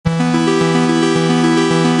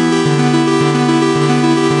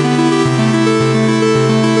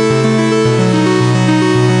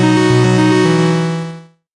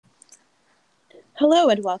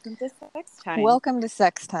and welcome to Sex Time. Welcome to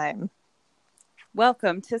Sex Time.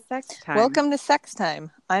 Welcome to Sex Time. Welcome to Sex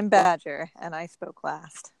Time. I'm Badger, and I spoke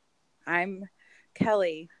last. I'm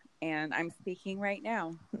Kelly, and I'm speaking right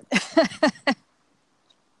now.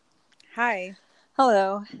 Hi.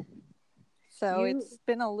 Hello. So it's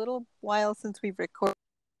been a little while since we've recorded.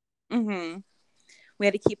 Mm-hmm. We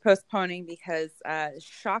had to keep postponing because,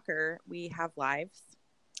 shocker, we have lives.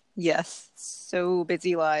 Yes, so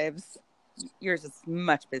busy lives. Yours is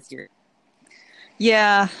much busier.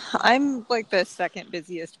 Yeah, I'm like the second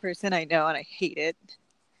busiest person I know, and I hate it.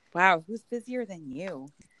 Wow, who's busier than you?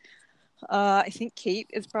 I think Kate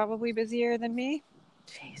is probably busier than me.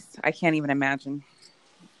 Jeez, I can't even imagine.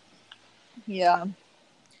 Yeah.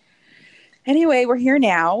 Anyway, we're here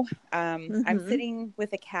now. I'm Mm-hmm. sitting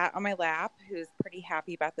with a cat on my lap who's pretty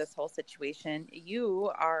happy about this whole situation. You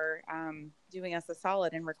are doing us a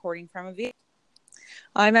solid and recording from a vehicle.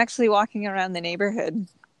 I'm actually walking around the neighborhood.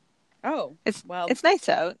 Oh, it's nice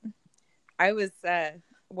out. I was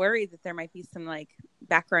worried that there might be some like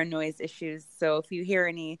background noise issues. So if you hear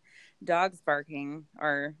any dogs barking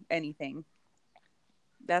or anything,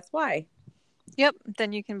 that's why. Yep.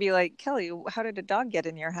 Then you can be like, Kelly, how did a dog get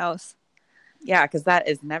in your house? Yeah, because that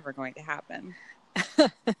is never going to happen.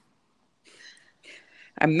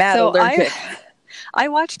 I'm mad allergic. I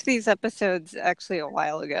watched these episodes actually a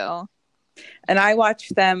while ago. And I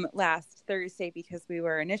watched them last Thursday because we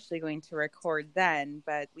were initially going to record then,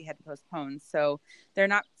 but we had to postpone. So they're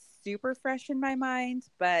not super fresh in my mind,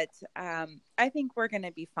 but I think we're going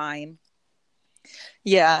to be fine.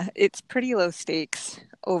 Yeah, it's pretty low stakes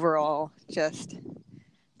overall, just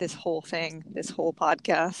this whole thing, this whole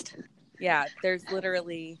podcast. Yeah, there's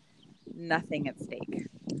literally nothing at stake.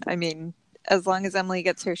 I mean, as long as Emily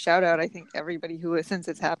gets her shout out, I think everybody who listens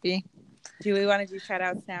is happy. Do we want to do shout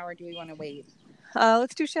outs now or do we want to wait?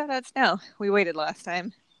 Let's do shout outs now. We waited last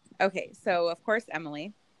time. Okay, so of course,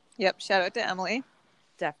 Emily. Yep, shout out to Emily.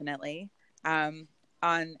 Definitely. On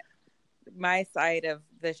my side of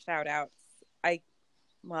the shout outs, I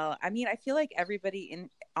feel like everybody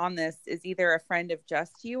on this is either a friend of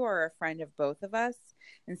just you or a friend of both of us.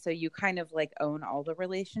 And so you kind of like own all the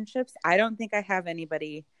relationships. I don't think I have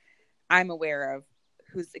anybody I'm aware of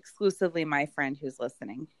who's exclusively my friend who's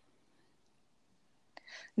listening.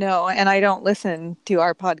 No, and I don't listen to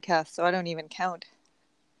our podcast, so I don't even count.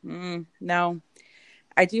 No,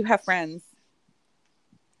 I do have friends.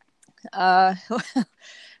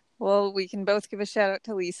 Well, we can both give a shout out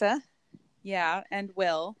to Lisa. Yeah, and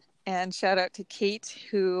Will. And shout out to Kate,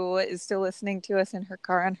 who is still listening to us in her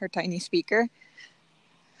car on her tiny speaker.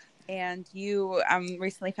 And you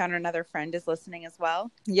recently found another friend is listening as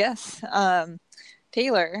well? Yes.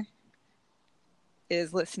 Taylor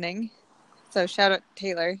is listening. So shout out to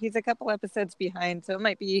Taylor. He's a couple episodes behind, so it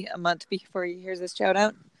might be a month before he hears this shout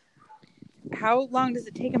out. How long does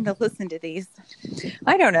it take him to listen to these?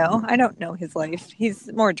 I don't know. I don't know his life.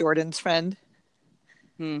 He's more Jordan's friend.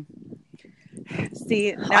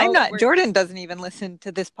 See, I'm not. Jordan doesn't even listen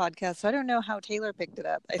to this podcast, so I don't know how Taylor picked it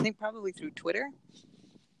up. I think probably through Twitter.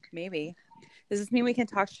 Maybe. Does this mean we can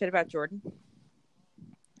talk shit about Jordan?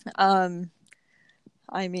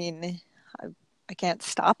 I mean, I can't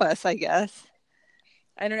stop us, I guess.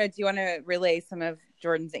 I don't know. Do you want to relay some of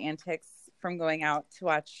Jordan's antics from going out to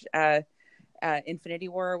watch Infinity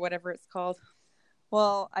War or whatever it's called?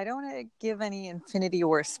 Well, I don't want to give any Infinity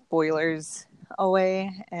War spoilers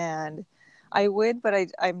away, and I would, but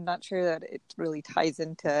I'm not sure that it really ties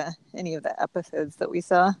into any of the episodes that we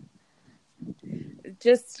saw.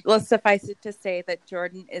 Just let's suffice it to say that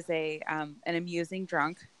Jordan is an amusing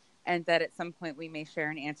drunk, and that at some point we may share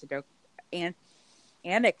an anecdote.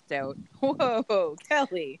 Whoa,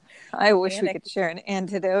 Kelly! I wish we could share an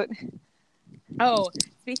antidote. Oh,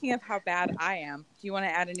 speaking of how bad I am, do you want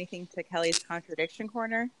to add anything to Kelly's contradiction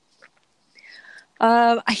corner?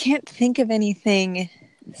 I can't think of anything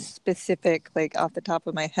specific, like off the top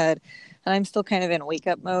of my head, and I'm still kind of in wake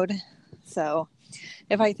up mode. So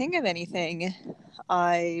if I think of anything,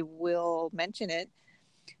 I will mention it.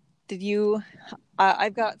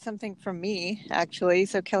 I've got something from me, actually.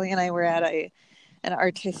 So Kelly and I were at an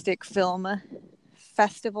artistic film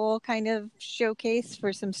festival kind of showcase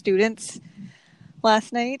for some students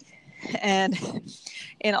last night. And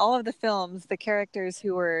in all of the films, the characters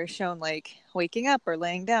who were shown like waking up or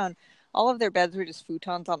laying down, all of their beds were just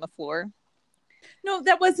futons on the floor. No,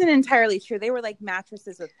 that wasn't entirely true. They were like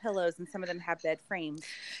mattresses with pillows, and some of them had bed frames.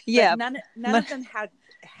 Yeah. But none of them had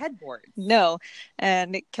headboards. No.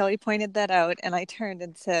 And Kelly pointed that out, and I turned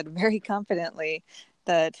and said very confidently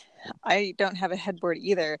that I don't have a headboard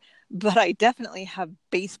either, but I definitely have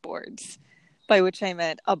baseboards, by which I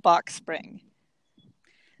meant a box spring.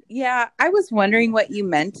 Yeah, I was wondering what you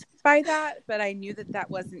meant by that, but I knew that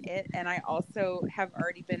that wasn't it. And I also have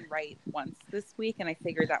already been right once this week, and I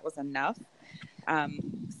figured that was enough.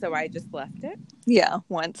 So I just left it. Yeah,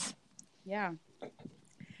 once. Yeah.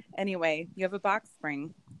 Anyway, you have a box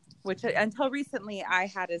spring, which until recently I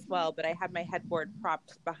had as well, but I had my headboard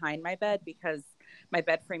propped behind my bed because my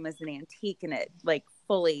bed frame is an antique and it like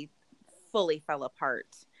fully fell apart.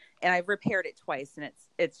 And I've repaired it twice and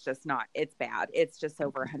it's just not, it's bad. It's just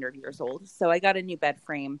over 100 years old. So I got a new bed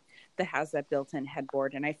frame that has that built-in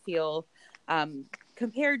headboard, and I feel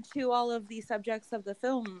compared to all of the subjects of the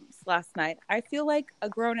films last night, I feel like a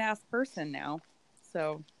grown-ass person now.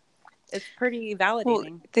 So it's pretty Well,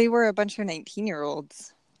 validating. they were a bunch of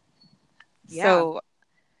 19-year-olds. Yeah. So,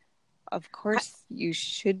 of course, you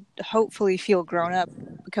should hopefully feel grown up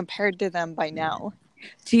compared to them by now.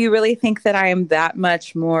 Do you really think that I am that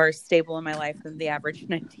much more stable in my life than the average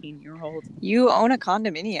 19-year-old? You own a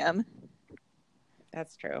condominium.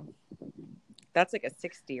 That's true. That's like a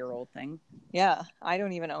 60-year-old thing. Yeah, I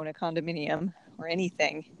don't even own a condominium or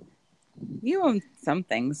anything. You own some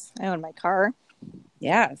things. I own my car.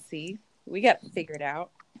 Yeah, see? We got it figured out.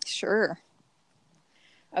 Sure.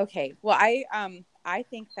 Okay. Well, I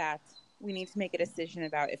think that we need to make a decision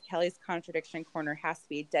about if Kelly's Contradiction Corner has to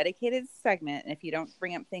be a dedicated segment, and if you don't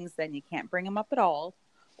bring up things, then you can't bring them up at all,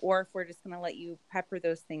 or if we're just going to let you pepper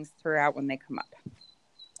those things throughout when they come up.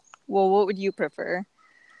 Well, what would you prefer?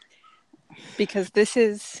 Because this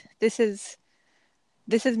is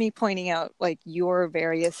me pointing out like your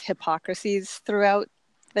various hypocrisies throughout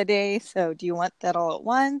the day. So do you want that all at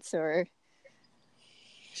once, or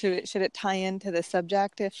should it tie into the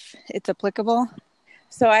subject if it's applicable?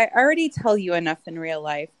 So I already tell you enough in real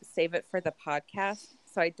life. Save it for the podcast.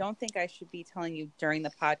 So I don't think I should be telling you during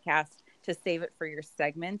the podcast to save it for your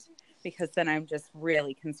segment, because then I'm just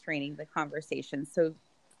really constraining the conversation. So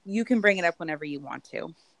you can bring it up whenever you want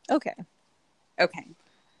to. Okay. Okay.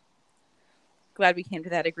 Glad we came to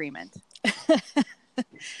that agreement.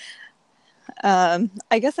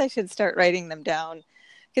 I guess I should start writing them down,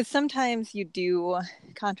 because sometimes you do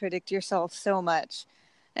contradict yourself so much.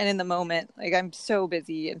 And in the moment, like I'm so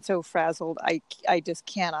busy and so frazzled, I just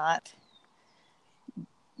cannot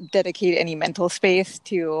dedicate any mental space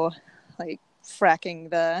to like fracking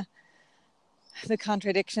the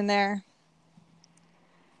contradiction there.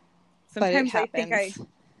 Sometimes I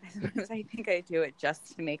think I do it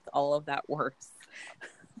just to make all of that worse.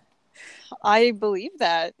 I believe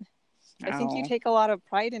that. I think you take a lot of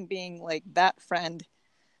pride in being like that friend.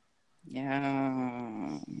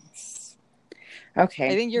 Yeah. Okay.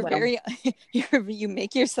 I think you're you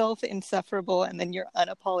make yourself insufferable and then you're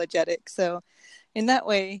unapologetic. So in that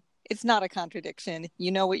way, it's not a contradiction.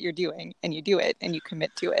 You know what you're doing and you do it and you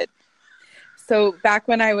commit to it. So back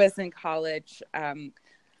when I was in college,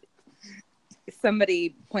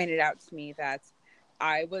 somebody pointed out to me that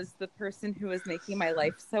I was the person who was making my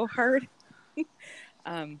life so hard.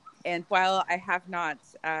 And while I have not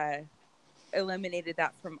eliminated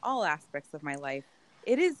that from all aspects of my life,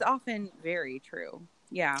 it is often very true.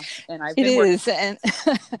 Yeah. And It is. And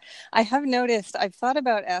I have noticed, I've thought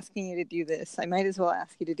about asking you to do this. I might as well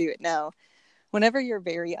ask you to do it now. Whenever you're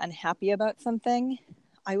very unhappy about something,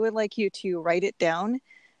 I would like you to write it down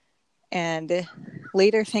and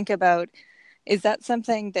later think about, is that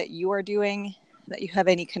something that you are doing that you have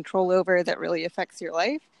any control over that really affects your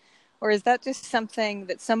life? Or is that just something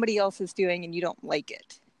that somebody else is doing and you don't like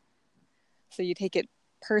it? So you take it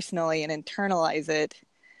personally and internalize it,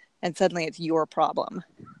 and suddenly it's your problem.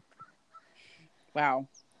 Wow.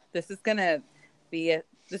 This is going to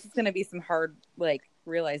be some hard like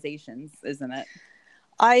realizations, isn't it?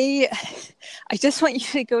 I just want you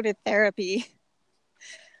to go to therapy.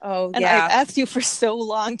 Oh, and yeah. I've asked you for so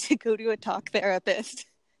long to go to a talk therapist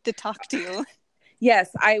to talk to.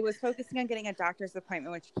 Yes, I was focusing on getting a doctor's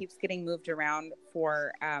appointment, which keeps getting moved around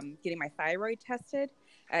for getting my thyroid tested.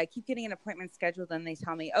 I keep getting an appointment scheduled, and they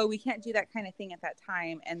tell me, oh, we can't do that kind of thing at that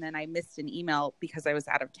time. And then I missed an email because I was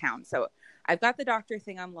out of town. So I've got the doctor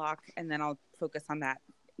thing on lock, and then I'll focus on that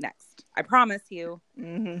next. I promise you.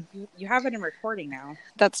 Mm-hmm. You have it in recording now.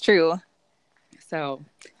 That's true. So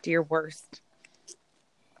do your worst.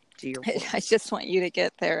 I just want you to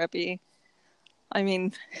get therapy. I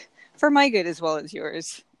mean, for my good as well as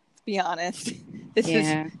yours. To be honest,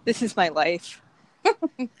 this is my life.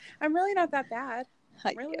 I'm really not that bad.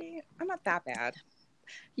 I'm not that bad.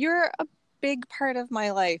 You're a big part of my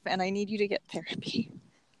life, and I need you to get therapy.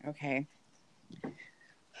 Okay.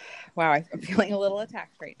 Wow, I'm feeling a little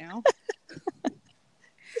attacked right now.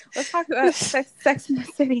 Let's talk about Sex in the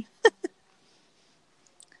City.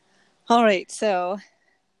 All right, so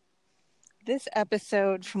this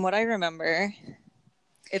episode, from what I remember,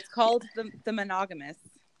 it's called the Monogamous.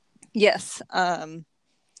 Yes.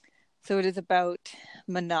 So it is about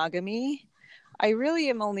monogamy. I really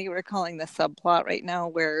am only recalling the subplot right now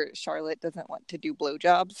where Charlotte doesn't want to do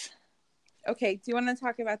blowjobs. Okay, do you want to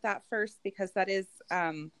talk about that first? Because that is,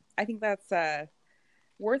 I think that's a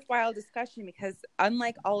worthwhile discussion, because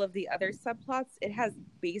unlike all of the other subplots, it has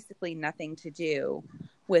basically nothing to do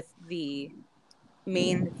with the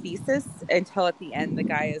main thesis until at the end the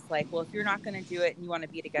guy is like, well, if you're not going to do it and you want to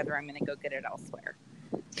be together, I'm going to go get it elsewhere.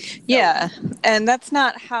 So, yeah, and that's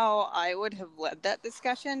not how I would have led that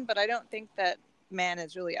discussion, but I don't think that man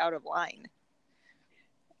is really out of line.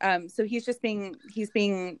 So he's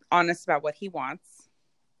being honest about what he wants.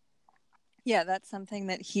 Yeah, that's something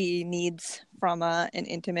that he needs from an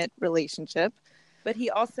intimate relationship. But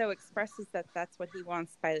he also expresses that that's what he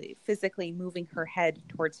wants by physically moving her head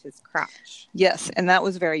towards his crotch. Yes, and that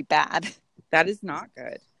was very bad. That is not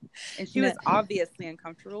good. And she was obviously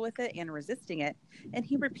uncomfortable with it and resisting it. And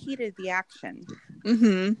he repeated the action.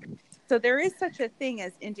 Mm-hmm. So there is such a thing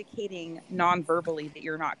as indicating non-verbally that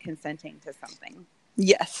you're not consenting to something.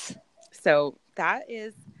 Yes. So that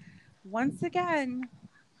is, once again,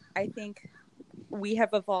 I think we have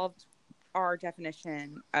evolved our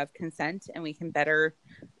definition of consent, and we can better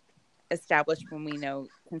establish when we know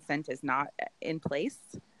consent is not in place.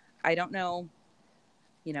 I don't know,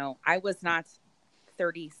 I was not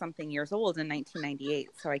 30 something years old in 1998,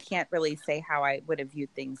 so I can't really say how I would have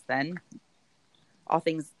viewed things then, all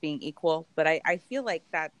things being equal. But I feel like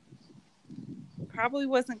that probably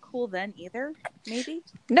wasn't cool then either, maybe.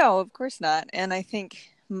 No, of course not. And I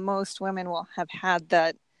think most women will have had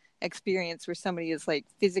that experience where somebody is like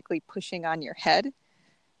physically pushing on your head,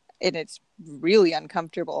 and it's really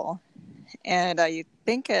uncomfortable. And I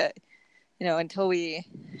think until we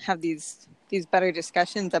have these better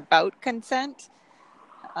discussions about consent,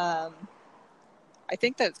 I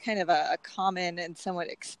think that's kind of a common and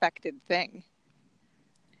somewhat expected thing.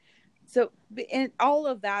 So, in all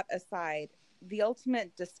of that aside, the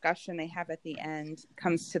ultimate discussion they have at the end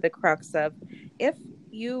comes to the crux of, if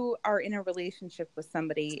you are in a relationship with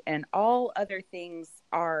somebody and all other things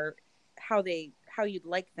are how you'd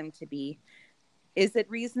like them to be, is it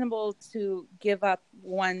reasonable to give up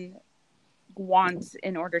one want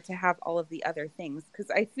in order to have all of the other things?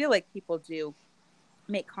 Because I feel like people do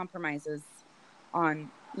make compromises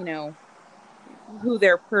on, who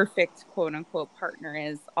their perfect quote unquote partner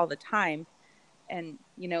is all the time. And,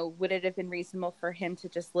 would it have been reasonable for him to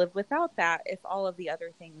just live without that if all of the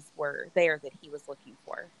other things were there that he was looking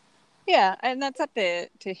for? Yeah, and that's up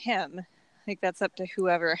to him. I think that's up to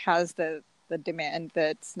whoever has the demand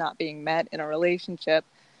that's not being met in a relationship.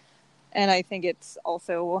 And I think it's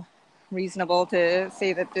also reasonable to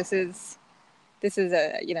say that this is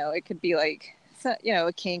a, it could be like,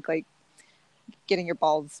 a kink, like getting your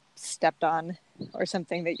balls stepped on or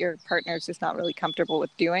something that your partner's just not really comfortable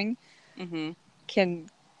with doing. Mm-hmm.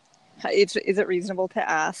 Is it reasonable to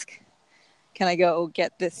ask, can I go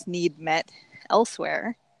get this need met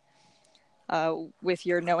elsewhere with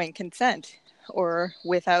your knowing consent, or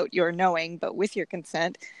without your knowing but with your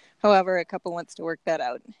consent, however a couple wants to work that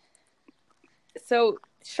out? So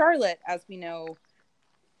Charlotte, as we know,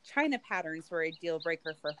 China patterns were a deal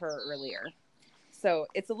breaker for her earlier. So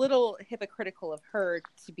it's a little hypocritical of her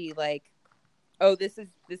to be like, oh, this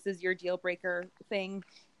is your deal breaker thing.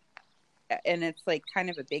 And it's like kind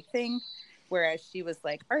of a big thing. Whereas she was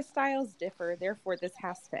like, our styles differ, therefore this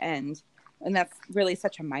has to end. And that's really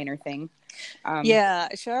such a minor thing. Yeah,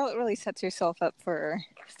 Charlotte really sets herself up for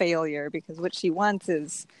failure, because what she wants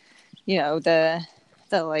is, the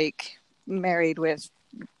like married with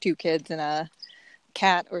 2 kids and a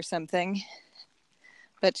cat or something.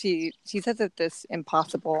 But she sets up this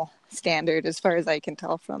impossible standard, as far as I can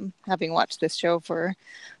tell from having watched this show for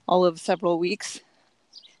all of several weeks.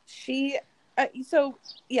 So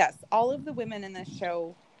yes, all of the women in this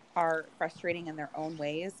show are frustrating in their own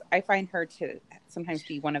ways. I find her to sometimes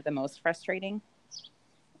be one of the most frustrating,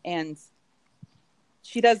 and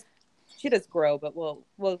she does grow, but we'll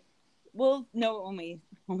know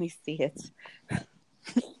when we see it.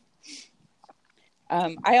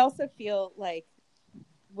 I also feel like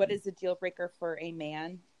what is a deal breaker for a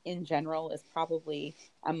man in general is probably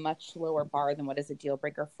a much lower bar than what is a deal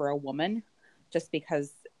breaker for a woman, just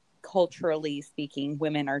because culturally speaking,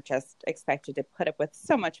 women are just expected to put up with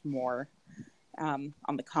so much more on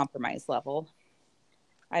the compromise level.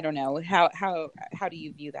 I don't know. How do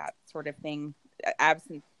you view that sort of thing?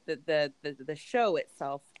 Absent the show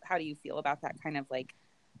itself, how do you feel about that kind of like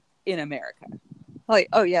in America? Like,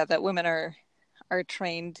 oh yeah, that women are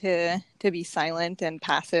trained to be silent and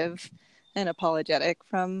passive and apologetic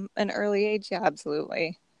from an early age. Yeah,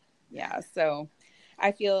 absolutely. Yeah. So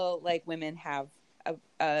I feel like women have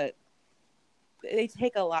a they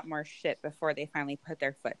take a lot more shit before they finally put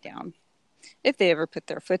their foot down. If they ever put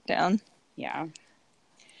their foot down. Yeah.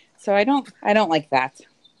 So I don't like that.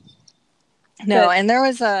 No, But and there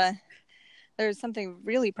was something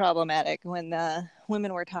really problematic when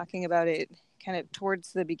women were talking about it kind of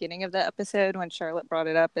towards the beginning of the episode when Charlotte brought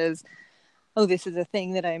it up as, oh, this is a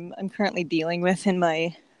thing that I'm currently dealing with in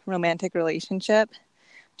my romantic relationship.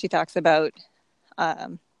 She talks about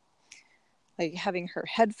um, like having her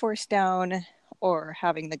head forced down or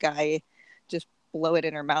having the guy just blow it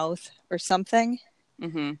in her mouth or something.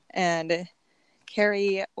 mm-hmm. And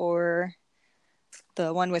Carrie or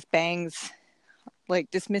the one with bangs like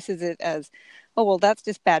dismisses it as, oh, well, that's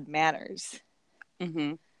just bad manners.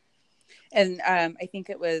 Mm-hmm. And I think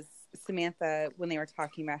it was Samantha when they were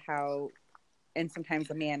talking about how, and sometimes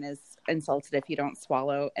a man is insulted if you don't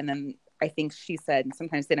swallow. And then I think she said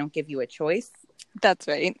sometimes they don't give you a choice. That's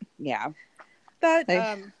right. Yeah. That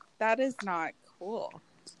Like, that is not cool.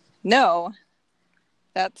 no,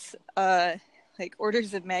 that's like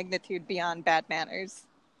orders of magnitude beyond bad manners.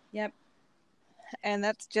 Yep. And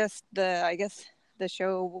that's just I guess the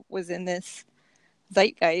show was in this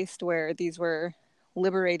zeitgeist where these were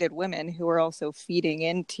liberated women who were also feeding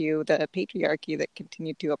into the patriarchy that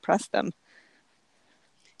continued to oppress them.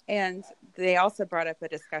 And they also brought up a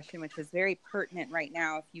discussion which is very pertinent right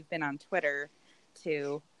now if you've been on Twitter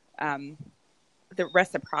to the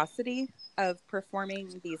reciprocity of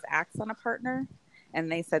performing these acts on a partner. And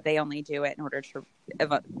they said they only do it in order to,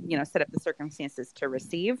 set up the circumstances to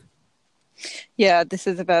receive. Yeah, this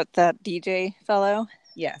is about that DJ fellow.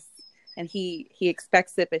 Yes. And he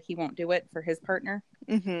expects it, but he won't do it for his partner.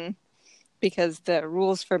 Mm-hmm. Because the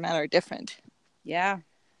rules for men are different. Yeah.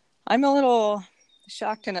 I'm a little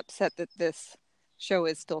shocked and upset that this show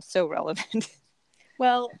is still so relevant.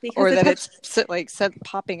 Well, because or that it's like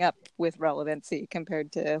popping up with relevancy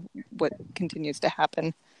compared to what continues to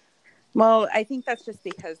happen. Well, I think that's just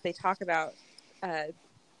because they talk about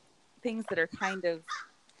things that are kind of.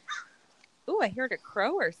 Ooh, I heard a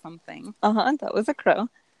crow or something. That was a crow.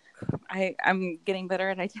 I'm getting better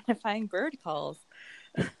at identifying bird calls.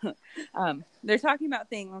 They're talking about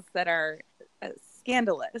things that are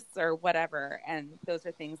scandalous or whatever, and those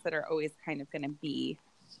are things that are always kind of going to be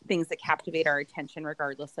things that captivate our attention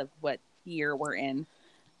regardless of what year we're in.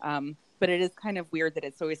 But it is kind of weird that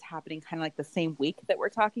it's always happening kind of like the same week that we're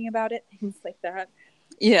talking about it, things like that.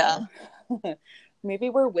 Yeah. Maybe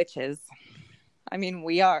we're witches. I mean,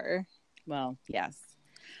 we are. Well, yes.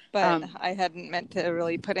 But I hadn't meant to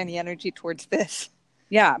really put any energy towards this.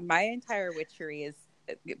 Yeah, my entire witchery is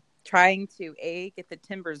trying to A, get the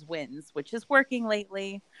Timbers wins, which is working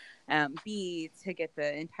lately. B, to get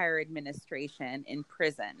the entire administration in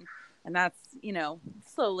prison. And that's,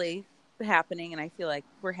 slowly happening. And I feel like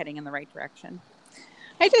we're heading in the right direction.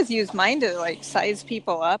 I just use mine to like size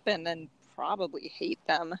people up and then probably hate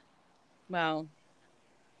them. Well,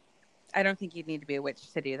 I don't think you'd need to be a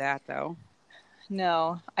witch to do that, though.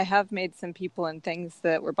 No, I have made some people and things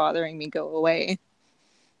that were bothering me go away.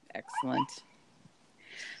 Excellent.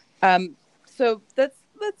 So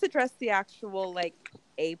let's address the actual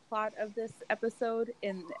A plot of this episode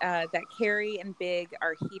in that Carrie and Big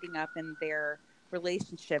are heating up in their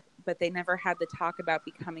relationship, but they never had the talk about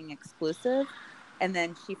becoming exclusive. And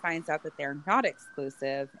then she finds out that they're not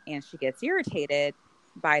exclusive and she gets irritated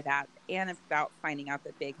by that and about finding out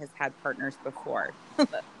that Big has had partners before,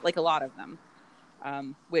 like a lot of them,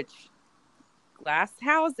 which glass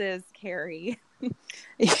houses, Carrie.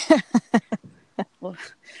 Yeah. Well,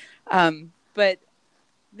 but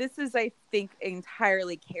this is, I think,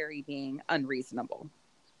 entirely Carrie being unreasonable.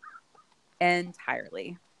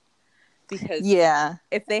 Entirely. Because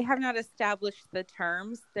if they have not established the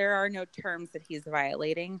terms, there are no terms that he's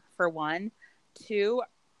violating, for one. Two,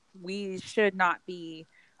 we should not be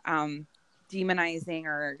demonizing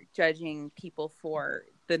or judging people for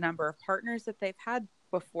the number of partners that they've had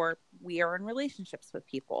before we are in relationships with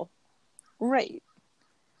people. Right.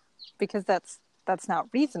 Because that's not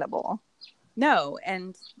reasonable. No,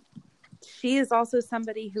 and she is also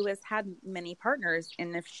somebody who has had many partners.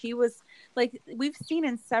 And if she was, like, we've seen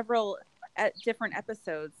in several different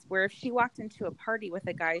episodes where if she walked into a party with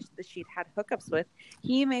a guy that she'd had hookups with,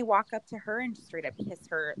 he may walk up to her and straight up kiss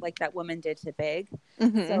her like that woman did to Big.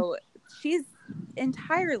 Mm-hmm. So she's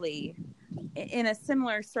entirely in a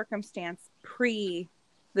similar circumstance pre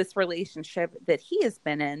this relationship that he has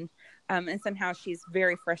been in. And somehow she's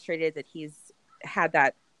very frustrated that he's had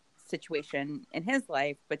that situation in his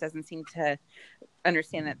life, but doesn't seem to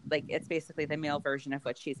understand that, like, it's basically the male version of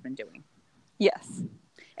what she's been doing. Yes.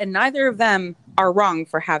 And neither of them are wrong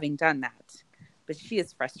for having done that. But she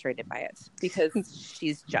is frustrated by it because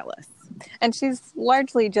she's jealous. And she's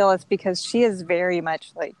largely jealous because she is very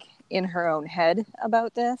much like in her own head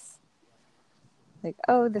about this. Like,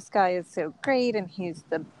 oh, this guy is so great and he's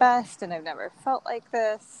the best and I've never felt like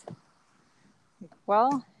this. Like,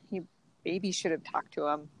 well, you maybe should have talked to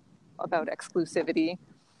him about exclusivity.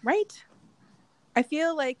 Right? I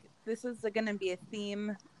feel like this is going to be a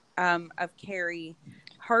theme of Carrie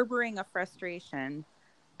harboring a frustration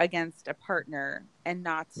against a partner and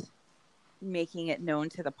not making it known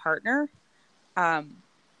to the partner,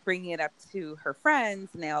 bringing it up to her friends,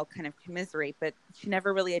 and they all kind of commiserate, but she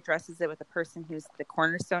never really addresses it with the person who's the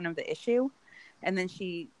cornerstone of the issue. And then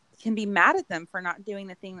she can be mad at them for not doing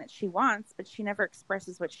the thing that she wants, but she never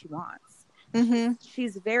expresses what she wants. Mm-hmm.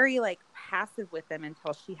 She's very like passive with them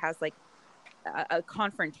until she has like a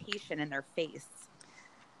confrontation in their face.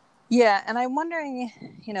 Yeah, and I'm wondering,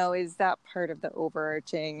 is that part of the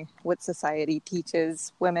overarching what society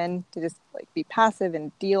teaches women to just like be passive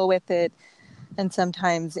and deal with it? And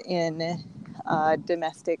sometimes in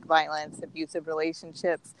domestic violence, abusive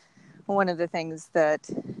relationships, one of the things that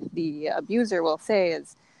the abuser will say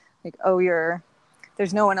is like, oh,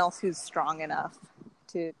 there's no one else who's strong enough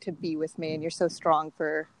to be with me, and you're so strong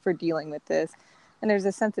for dealing with this. And there's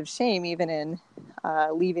a sense of shame even in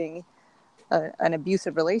leaving an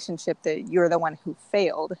abusive relationship, that you're the one who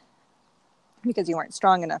failed because you weren't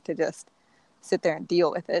strong enough to just sit there and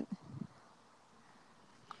deal with it.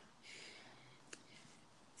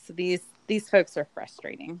 So these folks are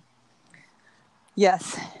frustrating.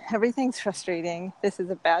 Yes, everything's frustrating. This is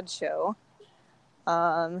a bad show.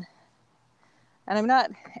 And I'm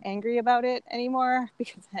not angry about it anymore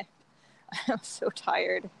because I'm so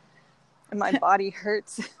tired and my body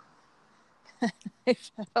hurts.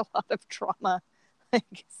 I've had a lot of trauma,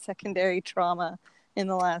 like secondary trauma in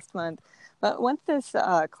the last month. But once this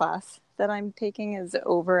class that I'm taking is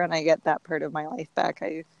over and I get that part of my life back,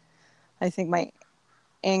 I think my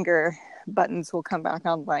anger buttons will come back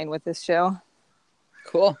online with this show.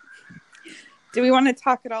 Cool. Do we want to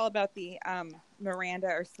talk at all about the Miranda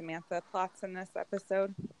or Samantha plots in this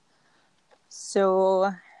episode?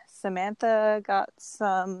 So Samantha got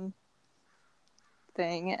some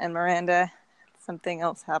thing and Miranda, something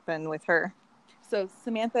else happened with her. So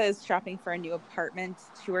Samantha is shopping for a new apartment.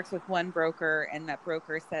 She works with one broker, and that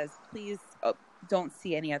broker says, please don't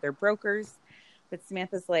see any other brokers. But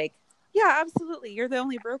Samantha's like, yeah, absolutely. You're the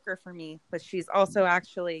only broker for me. But she's also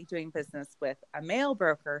actually doing business with a male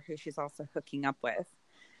broker who she's also hooking up with.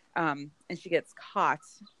 And she gets caught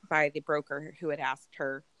by the broker who had asked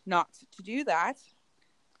her not to do that.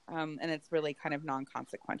 And it's really kind of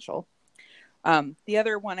non-consequential. The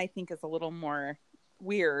other one I think is a little more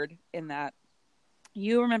weird in that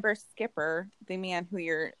you remember Skipper, the man who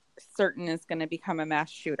you're certain is going to become a mass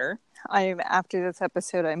shooter. After this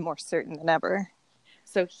episode, I'm more certain than ever.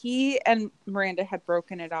 So he and Miranda had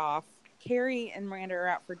broken it off. Carrie and Miranda are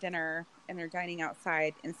out for dinner and they're dining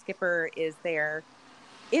outside, and Skipper is there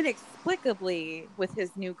inexplicably with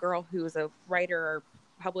his new girl who's a writer or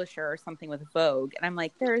publisher or something with Vogue. And I'm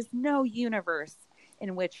like, there is no universe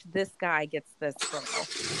in which this guy gets this girl.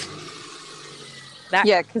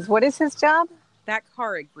 Yeah, because what is his job? That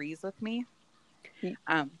car agrees with me.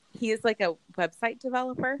 He is like a website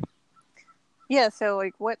developer. Yeah, so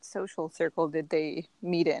like what social circle did they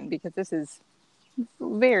meet in? Because this is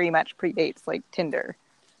very much predates like Tinder.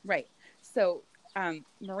 Right. So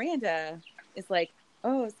Miranda is like,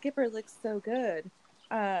 oh, Skipper looks so good.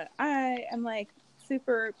 I am like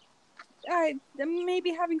I'm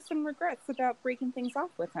maybe having some regrets about breaking things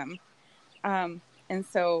off with him. And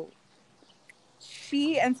so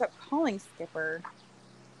she ends up calling Skipper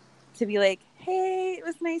to be like, hey, it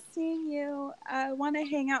was nice seeing you. I want to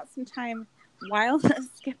hang out sometime. While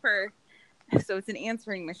Skipper, so it's an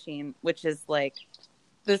answering machine, which is like,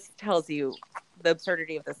 this tells you the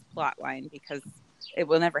absurdity of this plot line because it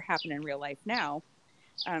will never happen in real life now.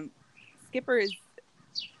 Skipper is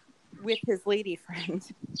with his lady friend,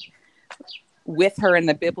 with her in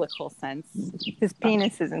the biblical sense. His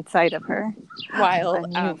penis is inside of her. While a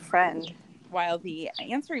new friend. While the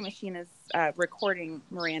answering machine is recording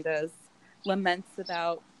Miranda's laments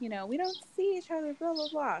about, we don't see each other, blah, blah,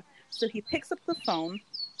 blah. So he picks up the phone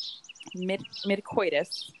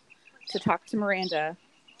mid-coitus to talk to Miranda,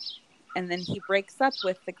 and then he breaks up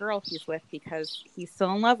with the girl he's with because he's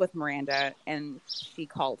still in love with Miranda and she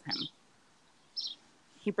called him.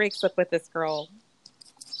 He breaks up with this girl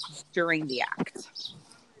during the act.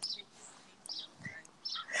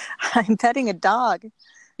 I'm petting a dog.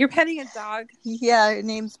 You're petting a dog? Yeah, her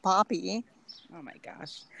name's Poppy. Oh my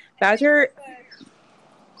gosh. Badger,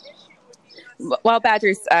 while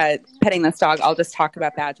Badger's petting this dog, I'll just talk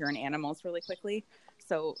about Badger and animals really quickly.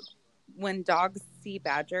 So when dogs see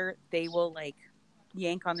Badger, they will like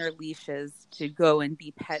yank on their leashes to go and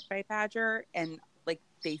be pet by Badger, and like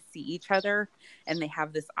they see each other and they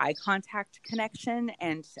have this eye contact connection,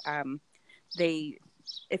 and they,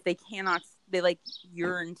 if they cannot, they like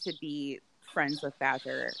yearn to be friends with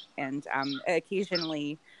Badger, and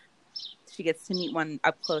occasionally she gets to meet one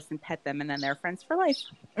up close and pet them, and then they're friends for life.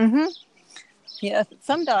 Mm-hmm. Yeah,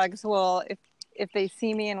 some dogs will, if they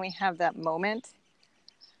see me and we have that moment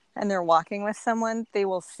and they're walking with someone, they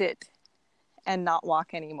will sit and not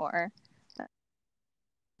walk anymore.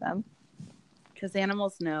 Them. Because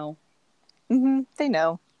animals know. Mm-hmm. They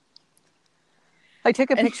know. I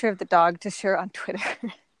took a picture of the dog to share on Twitter.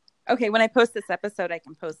 Okay, when I post this episode, I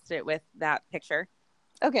can post it with that picture.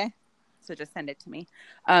 Okay. So just send it to me.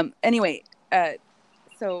 Anyway,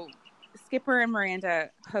 so Skipper and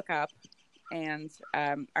Miranda hook up and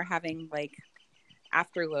are having like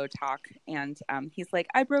afterload talk, and he's like,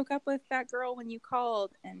 I broke up with that girl when you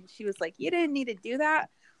called, and she was like, you didn't need to do that,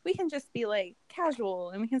 we can just be like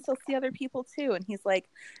casual and we can still see other people too. And he's like,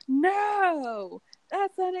 no,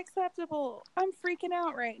 that's unacceptable, I'm freaking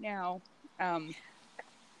out right now.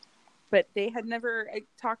 But they had never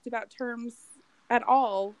talked about terms at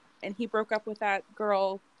all, and he broke up with that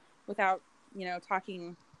girl without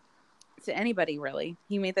talking to anybody really.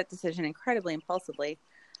 He made that decision incredibly impulsively.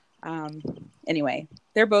 Anyway,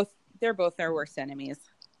 they're both their worst enemies.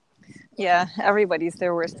 Yeah, everybody's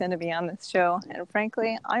their worst enemy on this show. And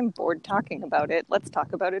frankly, I'm bored talking about it. Let's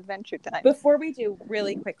talk about Adventure Time. Before we do,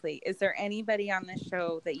 really quickly, is there anybody on this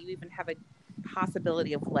show that you even have a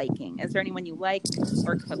possibility of liking? Is there anyone you like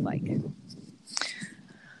or could like?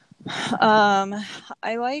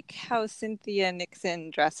 I like how Cynthia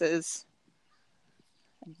Nixon dresses.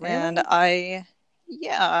 Really? And I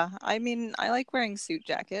like wearing suit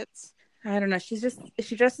jackets. I don't know. She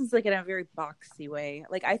dresses like in a very boxy way.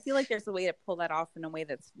 Like I feel like there's a way to pull that off in a way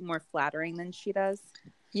that's more flattering than she does.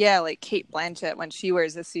 Yeah, like Kate Blanchett when she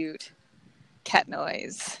wears a suit. Cat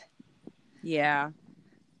noise. Yeah,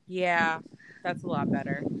 that's a lot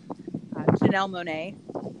better. Janelle Monáe.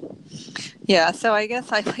 Yeah, so I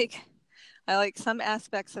guess I like some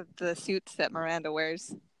aspects of the suits that Miranda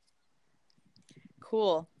wears.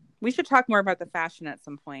 Cool. We should talk more about the fashion at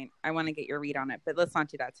some point. I want to get your read on it, but let's not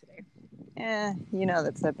do that today.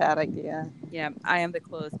 That's a bad idea. Yeah, I am the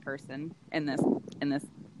clothes person in this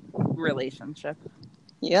relationship.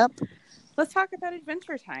 Yep. Let's talk about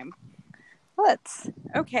Adventure Time. Let's.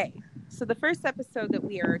 Okay, so the first episode that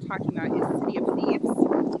we are talking about is City of Thieves.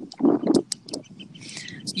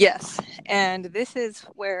 Yes, and this is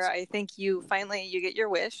where I think you get your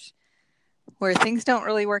wish, where things don't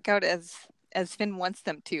really work out as Finn wants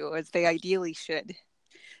them to, as they ideally should.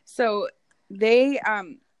 So they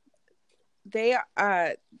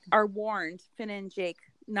are warned, Finn and Jake,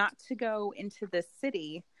 not to go into the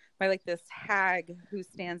city by like this hag who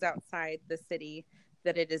stands outside the city,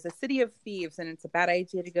 that it is a city of thieves and it's a bad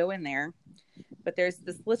idea to go in there. But there's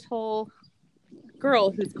this little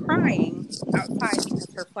girl who's crying outside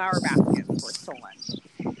because her flower baskets were stolen.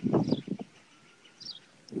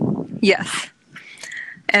 Yes.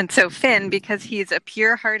 And so Finn, because he's a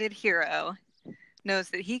pure-hearted hero, knows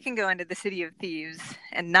that he can go into the City of Thieves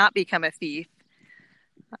and not become a thief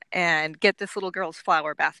and get this little girl's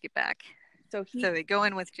flower basket back. So they go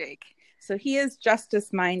in with Jake. So he is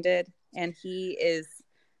justice-minded, and he is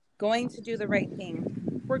going to do the right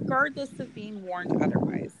thing, regardless of being warned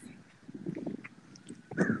otherwise.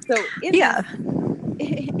 So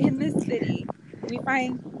in this city, we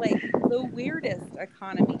find like the weirdest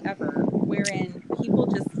economy ever, wherein people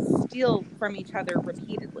just steal from each other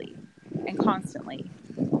repeatedly and constantly,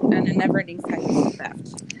 and a never-ending cycle of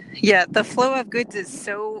theft. Yeah, the flow of goods is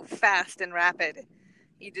so fast and rapid.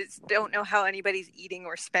 You just don't know how anybody's eating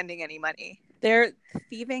or spending any money. They're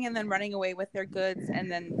thieving and then running away with their goods,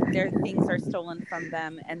 and then their things are stolen from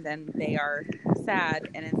them, and then they are sad.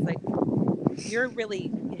 And it's like, you're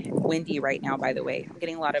really windy right now, by the way. I'm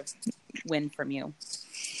getting a lot of wind from you.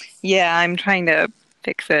 Yeah, I'm trying to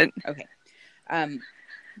fix it. Okay.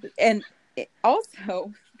 And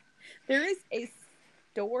also, there is a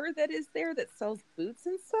store that is there that sells boots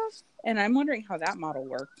and stuff, and I'm wondering how that model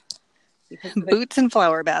worked. Boots and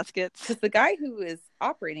flower baskets. Because the guy who is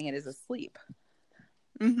operating it is asleep.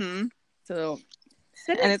 Mm-hmm. So,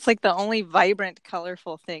 and it's like the only vibrant,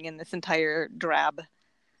 colorful thing in this entire drab,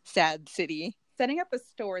 sad city. Setting up a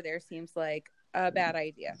store there seems like a bad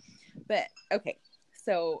idea. But, okay.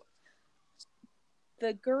 So,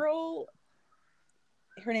 the girl,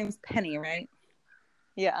 her name's Penny, right?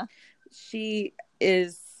 Yeah. She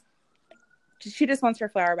just wants her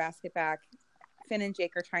flower basket back. Finn and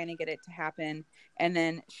Jake are trying to get it to happen, and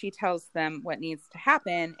then she tells them what needs to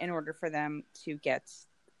happen in order for them to get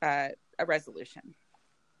a resolution.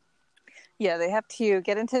 Yeah, they have to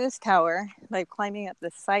get into this tower, like climbing up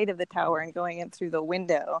the side of the tower and going in through the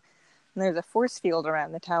window. And there's a force field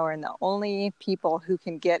around the tower, and the only people who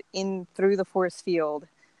can get in through the force field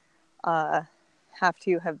have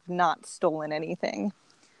to have not stolen anything.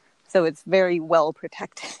 So it's very well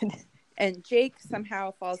protected. And Jake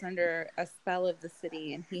somehow falls under a spell of the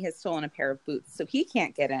city, and he has stolen a pair of boots, so he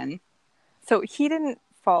can't get in. So he didn't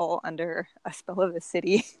fall under a spell of the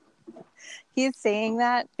city. He's saying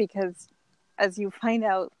that because, as you find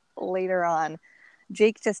out later on,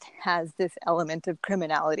 Jake just has this element of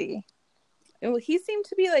criminality. Well, he seemed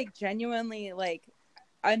to be like genuinely like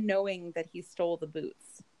unknowing that he stole the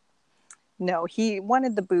boots. No, he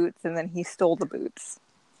wanted the boots and then he stole the boots.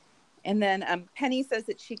 And then Penny says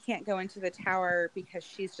that she can't go into the tower because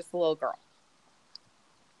she's just a little girl.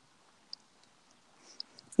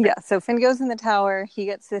 Yeah, so Finn goes in the tower. He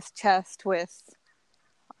gets this chest with,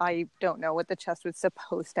 I don't know what the chest was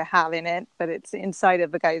supposed to have in it, but it's inside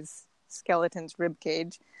of the guy's skeleton's rib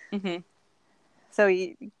cage. Mm-hmm. So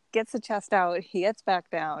he gets the chest out. He gets back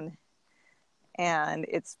down, and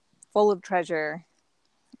it's full of treasure.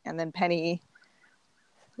 And then Penny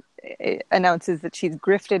announces that she's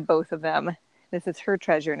grifted both of them. This is her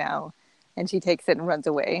treasure now. And she takes it and runs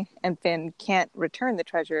away. And Finn can't return the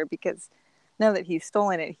treasure because now that he's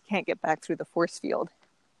stolen it, he can't get back through the force field.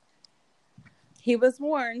 He was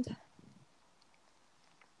warned.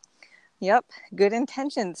 Yep. Good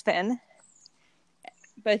intentions, Finn.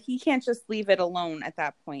 But he can't just leave it alone at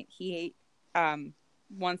that point. He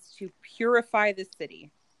wants to purify the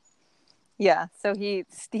city. Yeah. So he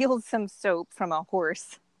steals some soap from a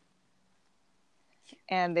horse.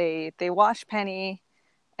 And they wash Penny,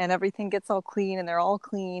 and everything gets all clean, and they're all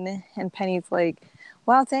clean. And Penny's like,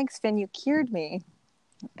 wow, thanks, Finn, you cured me.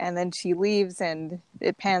 And then she leaves, and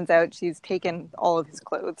it pans out she's taken all of his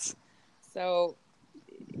clothes. So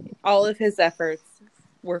all of his efforts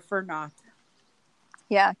were for naught.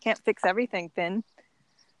 Yeah, can't fix everything, Finn.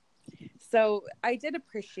 So I did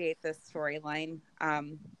appreciate this storyline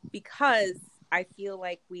because I feel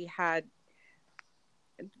like we had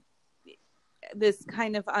this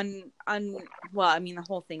kind of well, I mean, the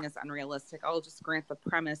whole thing is unrealistic. I'll just grant the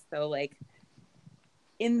premise, though, like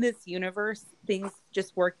in this universe, things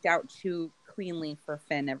just worked out too cleanly for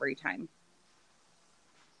Finn every time.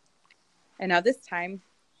 And now this time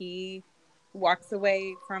he walks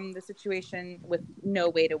away from the situation with no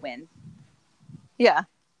way to win. Yeah.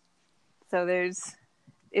 So there's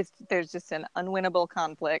just an unwinnable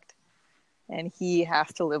conflict, and he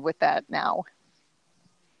has to live with that now.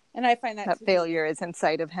 And I find that failure is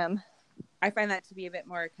inside of him. I find that to be a bit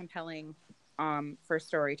more compelling for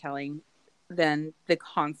storytelling than the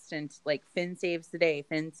constant, like, Finn saves the day,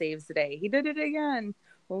 Finn saves the day. He did it again.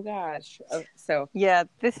 Oh, gosh. So yeah,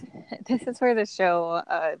 this is where the show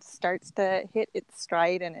starts to hit its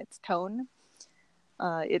stride and its tone.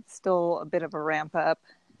 It's still a bit of a ramp up,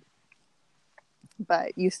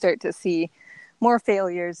 but you start to see more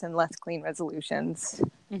failures and less clean resolutions.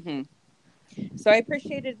 Mm-hmm. So I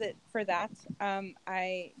appreciated it for that.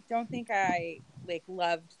 I don't think I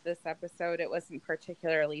loved this episode. It wasn't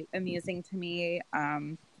particularly amusing to me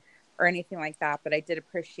or anything like that, but I did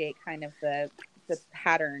appreciate kind of the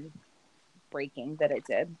pattern breaking that it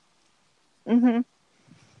did. Mm-hmm. And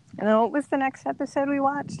then what was the next episode we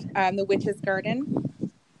watched? The Witch's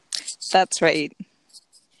Garden. That's right.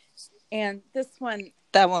 And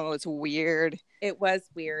that one was weird. It was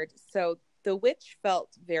weird. So the witch felt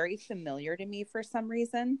very familiar to me for some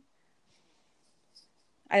reason.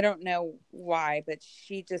 I don't know why, but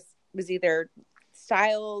she just was either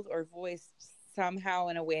styled or voiced somehow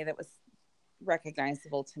in a way that was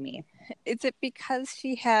recognizable to me. Is it because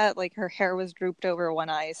she had, like, her hair was drooped over one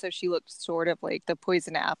eye, so she looked sort of like the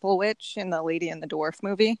poison apple witch in the Lady and the Dwarf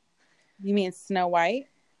movie? You mean Snow White?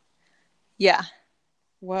 Yeah.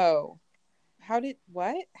 Whoa. How did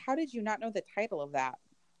you not know the title of that?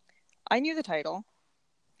 I knew the title.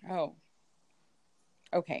 Oh.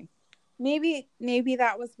 Okay. Maybe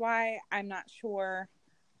that was why. I'm not sure.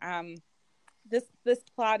 This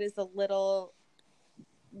plot is a little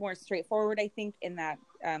more straightforward, I think, in that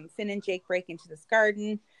Finn and Jake break into this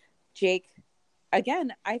garden. Jake,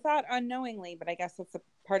 again, I thought unknowingly, but I guess that's a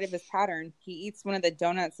part of his pattern. He eats one of the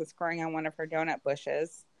donuts that's growing on one of her donut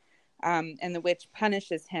bushes. And the witch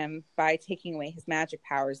punishes him by taking away his magic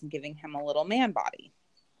powers and giving him a little man body.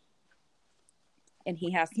 And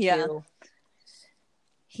he has to...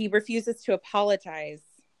 He refuses to apologize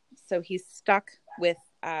so he's stuck with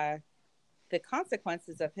the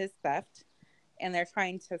consequences of his theft, and they're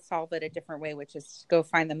trying to solve it a different way, which is to go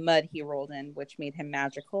find the mud he rolled in, which made him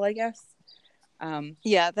magical, I guess.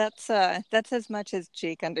 Yeah, that's as much as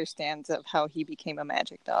Jake understands of how he became a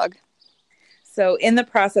magic dog. So in the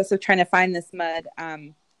process of trying to find this mud,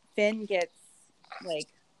 Finn gets like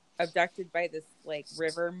abducted by this like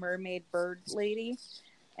river mermaid bird lady,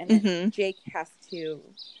 and then Jake has to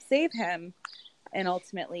save him, and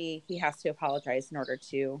ultimately he has to apologize in order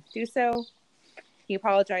to do so. He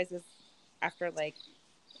apologizes after like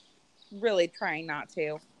really trying not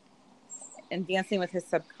to, and dancing with his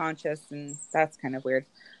subconscious, and that's kind of weird.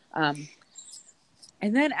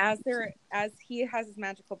 And then as he has his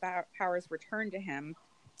magical powers returned to him,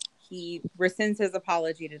 he rescinds his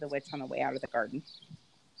apology to the witch on the way out of the garden.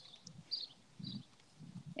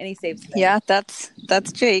 And he saves Finn. Yeah, that's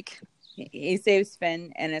Jake. He saves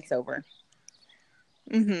Finn, and it's over.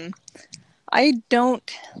 I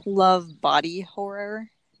don't love body horror,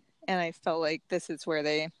 and I felt like this is where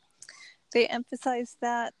they emphasize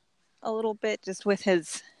that a little bit, just with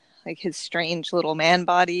his strange little man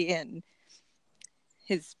body and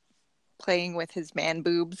his playing with his man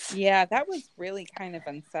boobs. Yeah, that was really kind of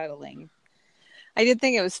unsettling. I did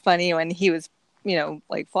think it was funny when he was,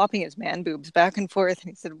 like flopping his man boobs back and forth, and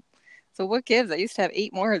he said, "So what gives? I used to have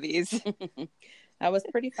 8 more of these." That was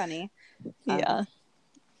pretty funny. Yeah.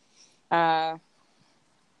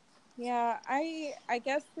 Yeah, I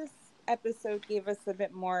guess this episode gave us a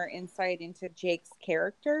bit more insight into Jake's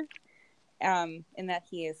character, in that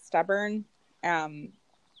he is stubborn, and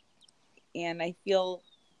I feel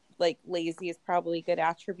like lazy is probably a good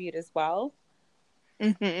attribute as well.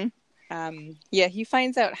 Yeah, he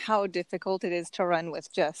finds out how difficult it is to run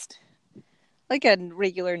with just like a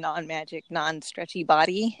regular non-magic, non-stretchy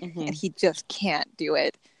body, and he just can't do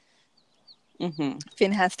it.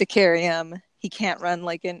 Finn has to carry him. He can't run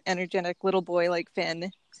like an energetic little boy like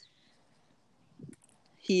Finn.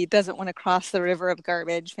 He doesn't want to cross the river of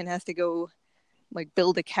garbage. Finn has to go like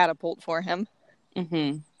build a catapult for him.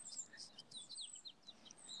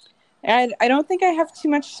 And I don't think I have too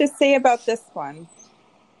much to say about this one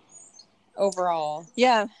overall.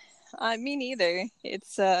 Yeah, me neither.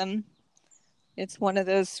 It's one of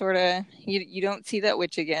those sort of, you don't see that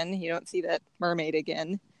witch again. You don't see that mermaid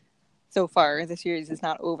again. So far, the series is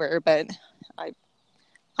not over, but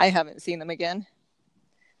I haven't seen them again.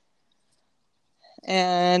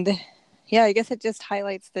 And yeah, I guess it just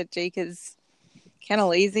highlights that Jake is kind of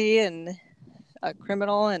lazy and a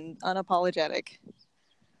criminal and unapologetic.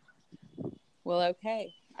 Well,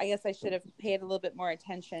 okay. I guess I should have paid a little bit more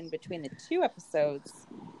attention between the 2 episodes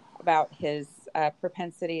about his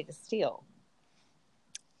propensity to steal.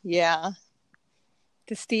 Yeah.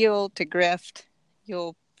 To steal, to grift,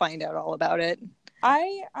 you'll find out all about it.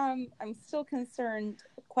 I'm still concerned,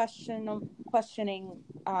 questioning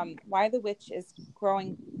why the witch is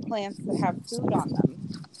growing plants that have food on them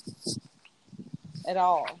at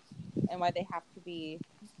all, and why they have to be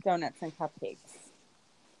donuts and cupcakes.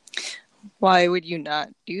 Why would you not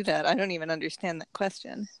do that? I don't even understand that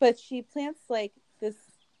question. But she plants like this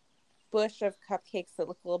bush of cupcakes that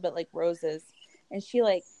look a little bit like roses, and she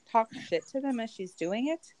like talks shit to them as she's doing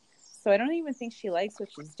it. So I don't even think she likes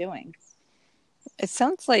what she's doing. It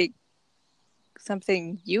sounds like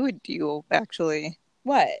something you would do, actually.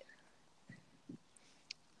 What?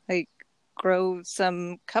 Like grow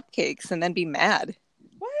some cupcakes and then be mad.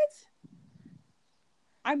 What?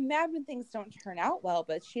 I'm mad when things don't turn out well,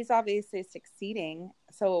 but she's obviously succeeding.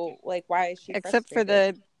 So like, why is she except for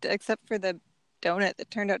the donut that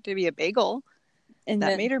turned out to be a bagel, and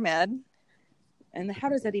that made her mad. And how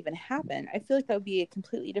does that even happen? I feel like that would be a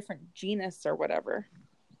completely different genus or whatever.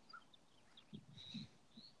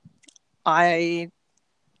 I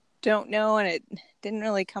don't know, and it didn't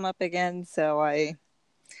really come up again, so I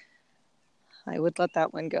would let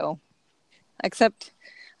that one go. Except,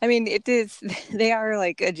 I mean, it is, they are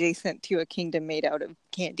like adjacent to a kingdom made out of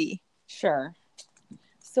candy. Sure.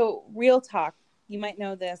 So, real talk, you might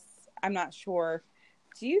know this, I'm not sure.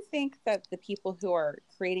 Do you think that the people who are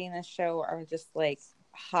creating this show are just like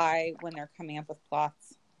high when they're coming up with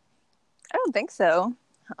plots? I don't think so.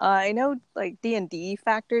 I know like D&D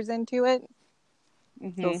factors into it.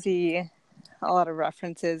 You'll see a lot of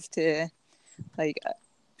references to like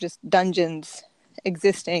just dungeons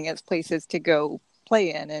existing as places to go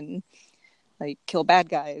play in and like kill bad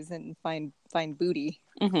guys and find booty.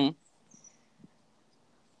 I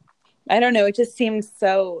don't know. It just seems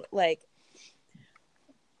so like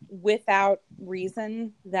without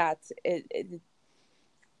reason that a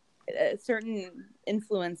certain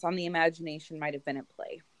influence on the imagination might have been at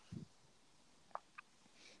play.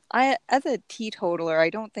 As a teetotaler, I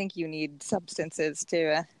don't think you need substances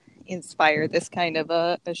to inspire this kind of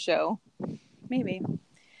a show. Maybe.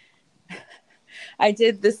 I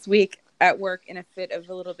did this week at work in a fit of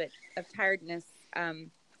a little bit of tiredness.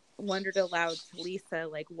 Wondered aloud to Lisa,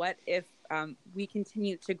 like, what if we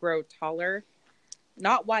continue to grow taller,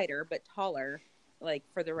 not wider, but taller, like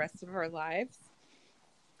for the rest of our lives?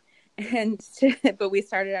 But we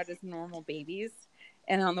started out as normal babies,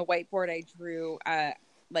 and on the whiteboard I drew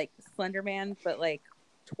like Slender Man, but like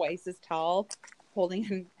twice as tall,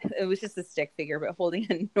 holding it was just a stick figure, but holding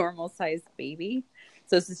a normal sized baby.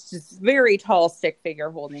 So it's just very tall stick figure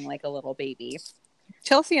holding like a little baby.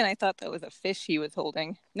 Chelsea and I thought that was a fish he was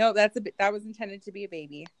holding. No, that was intended to be a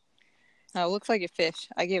baby. Oh, it looks like a fish.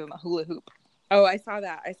 I gave him a hula hoop. Oh, I saw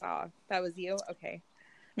that. That was you. Okay.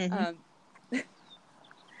 Mm-hmm.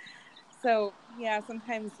 So yeah,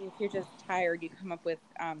 sometimes if you're just tired, you come up with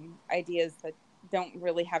ideas that don't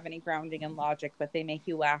really have any grounding in logic, but they make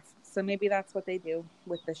you laugh. So maybe that's what they do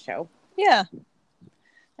with the show. Yeah.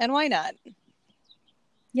 And why not?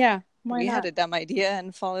 Yeah. Why we not? had a dumb idea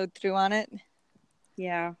and followed through on it.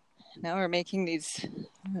 Yeah. Now we're making these,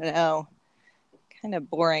 kind of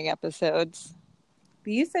boring episodes.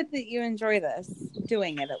 But you said that you enjoy this,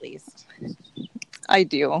 doing it at least. I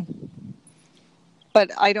do.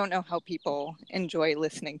 But I don't know how people enjoy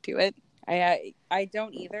listening to it. I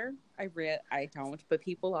don't either. I don't, but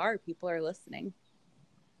people are listening.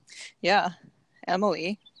 Yeah.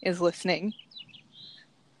 Emily is listening.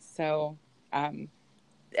 So,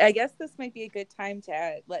 I guess this might be a good time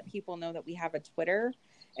to let people know that we have a Twitter,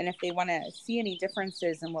 and if they want to see any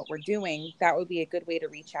differences in what we're doing, that would be a good way to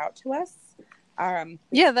reach out to us.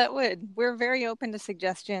 Yeah, that would. We're very open to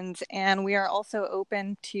suggestions, and we are also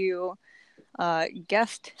open to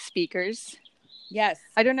guest speakers. Yes.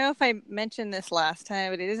 I don't know if I mentioned this last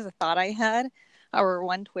time, but it is a thought I had. Our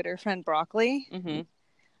one Twitter friend, Broccoli,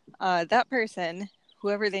 that person,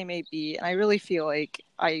 whoever they may be, and I really feel like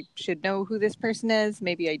I should know who this person is.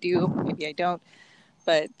 Maybe I do, maybe I don't.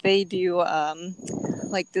 But they do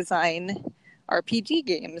design RPG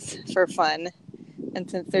games for fun. And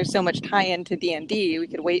since there's so much tie-in to D&D, we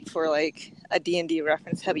could wait for like a D&D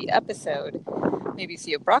reference heavy episode. Maybe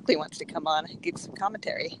see if Broccoli wants to come on and give some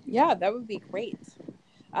commentary. Yeah, that would be great.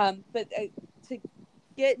 But to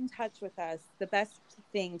get in touch with us, the best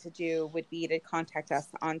thing to do would be to contact us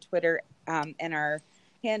on Twitter, and our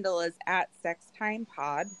handle is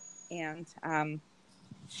 @SexTimePod. And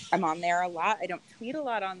I'm on there a lot. I don't tweet a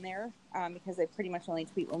lot on there because I pretty much only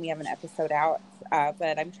tweet when we have an episode out.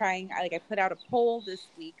 But I'm trying. I put out a poll this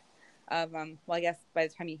week of I guess by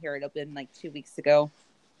the time you hear it, it'll be like 2 weeks ago,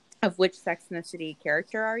 of which Sex and the City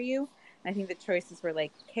character are you? And I think the choices were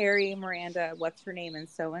like Carrie, Miranda, what's her name, and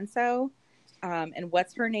so. And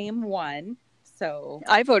what's her name won. So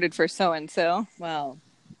I voted for so-and-so. Well,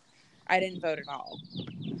 I didn't vote at all.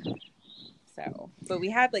 So, but we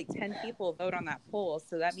had like 10 people vote on that poll.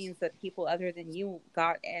 So that means that people other than you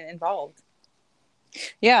got involved.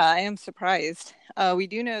 Yeah, I am surprised. We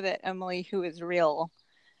do know that Emily, who is real,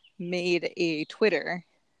 made a Twitter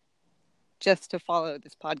just to follow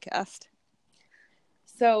this podcast.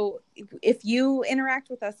 So if you interact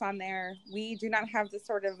with us on there, we do not have the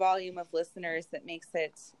sort of volume of listeners that makes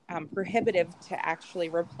it prohibitive to actually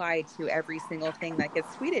reply to every single thing that gets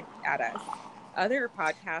tweeted at us. Other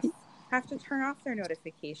podcasts have to turn off their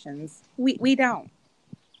notifications. We don't.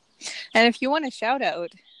 And if you want a shout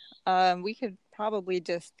out, we could probably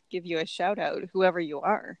just give you a shout out, whoever you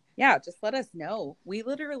are. Yeah, just let us know. We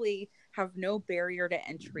literally have no barrier to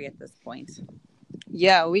entry at this point.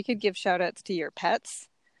 Yeah, we could give shout outs to your pets,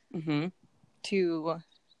 to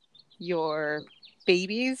your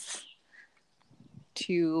babies,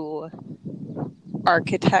 to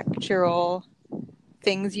architectural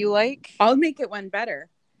things you like. I'll make it one better.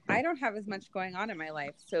 I don't have as much going on in my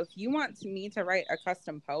life. So if you want me to write a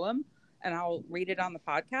custom poem and I'll read it on the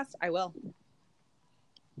podcast, I will.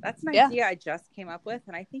 That's an idea I just came up with,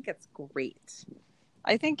 and I think it's great.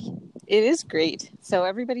 I think it is great. So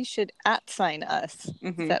everybody should @sign us.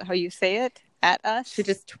 Is that how you say it? @us? Should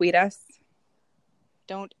just tweet us.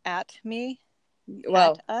 Don't @me.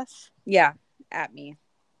 Well, @us. Yeah, @me.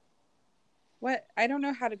 What? I don't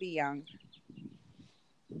know how to be young.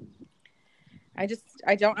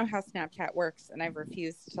 I don't know how Snapchat works, and I've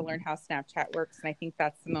refused to learn how Snapchat works, and I think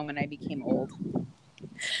that's the moment I became old.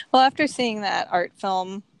 Well, after seeing that art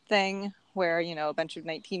film thing where, a bunch of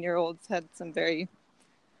 19-year-olds had some very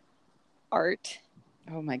art.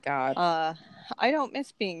 Oh my God. I don't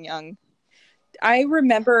miss being young. I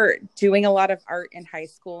remember doing a lot of art in high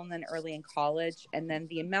school and then early in college, and then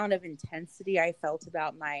the amount of intensity I felt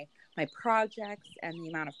about my projects and the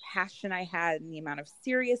amount of passion I had and the amount of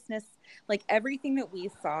seriousness, like everything that we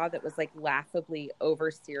saw that was like laughably over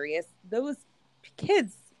serious, those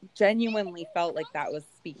kids genuinely felt like that was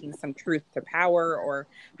speaking some truth to power or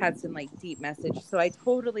had some like deep message. So I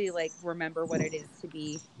totally like remember what it is to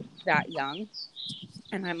be that young.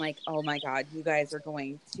 And I'm like, oh my God, you guys are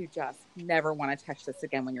going to just never want to touch this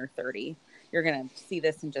again when you're 30. You're going to see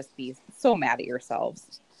this and just be so mad at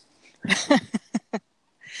yourselves.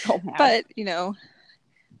 So mad. But,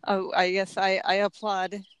 I guess I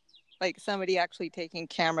applaud like somebody actually taking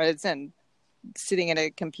cameras and sitting at a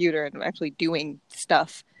computer and actually doing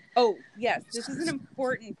stuff. Oh, yes. This is an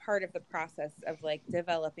important part of the process of like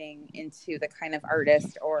developing into the kind of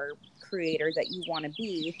artist or creator that you want to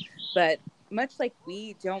be. But much like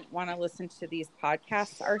we don't want to listen to these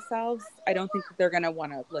podcasts ourselves, I don't think that they're going to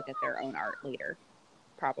want to look at their own art later.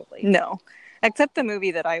 Probably. No, except the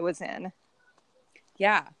movie that I was in.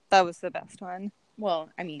 Yeah. That was the best one. Well,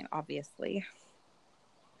 I mean, obviously.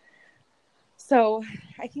 So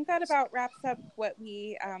I think that about wraps up what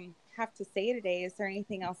we have to say today. Is there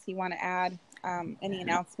anything else you want to add? Any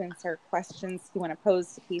announcements or questions you want to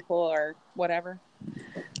pose to people or whatever?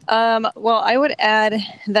 Well, I would add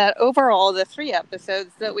that overall, the 3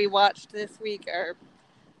 episodes that we watched this week are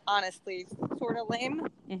honestly sort of lame.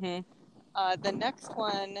 Mm-hmm. The next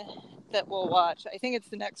one that we'll watch, I think it's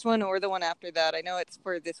the next one or the one after that, I know it's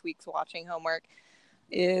for this week's watching homework,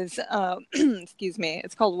 is, excuse me,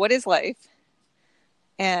 it's called What is Life?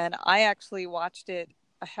 And I actually watched it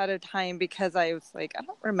ahead of time because I was like, I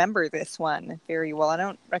don't remember this one very well. I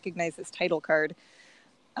don't recognize this title card.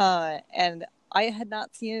 And I had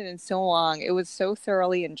not seen it in so long. It was so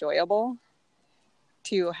thoroughly enjoyable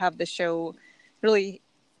to have the show really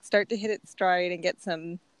start to hit its stride and get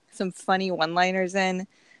some funny one-liners in,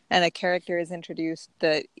 and a character is introduced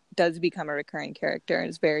that does become a recurring character and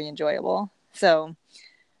is very enjoyable. So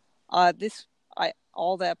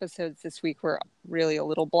all the episodes this week were really a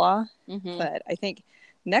little blah, but I think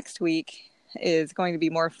next week is going to be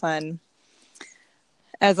more fun.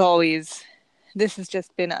 As always, this has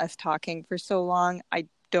just been us talking for so long. I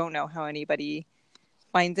don't know how anybody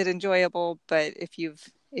finds it enjoyable, but if you've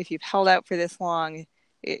held out for this long,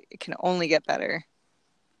 it can only get better.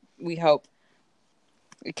 We hope.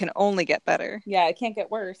 It can only get better. Yeah, it can't get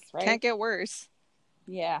worse, right? Can't get worse.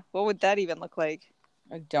 Yeah. What would that even look like?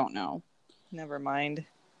 I don't know. Never mind.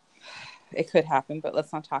 It could happen, but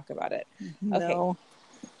let's not talk about it. No. Okay.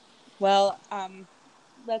 Well,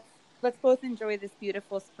 let's both enjoy this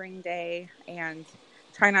beautiful spring day and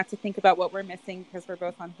try not to think about what we're missing because we're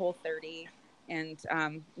both on Whole30, and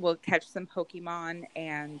we'll catch some Pokemon,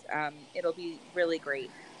 and it'll be really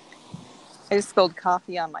great. I just spilled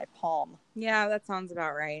coffee on my palm. Yeah, that sounds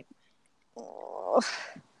about right. Oh.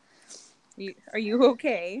 Are you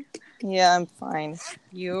okay? Yeah, I'm fine.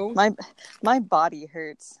 You? My body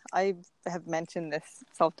hurts. I have mentioned this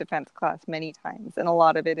self-defense class many times, and a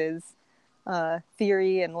lot of it is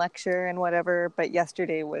theory and lecture and whatever, but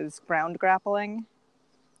yesterday was ground grappling,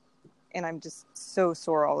 and I'm just so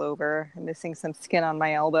sore all over. I'm missing some skin on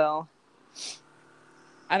my elbow.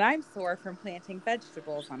 And I'm sore from planting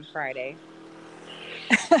vegetables on Friday.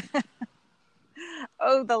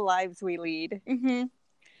 Oh, the lives we lead. Mm-hmm.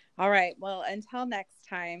 All right. Well, until next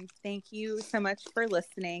time, thank you so much for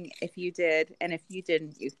listening. If you did, and if you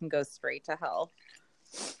didn't, you can go straight to hell.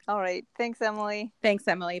 All right. Thanks, Emily. Thanks,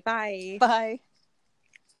 Emily. Bye. Bye.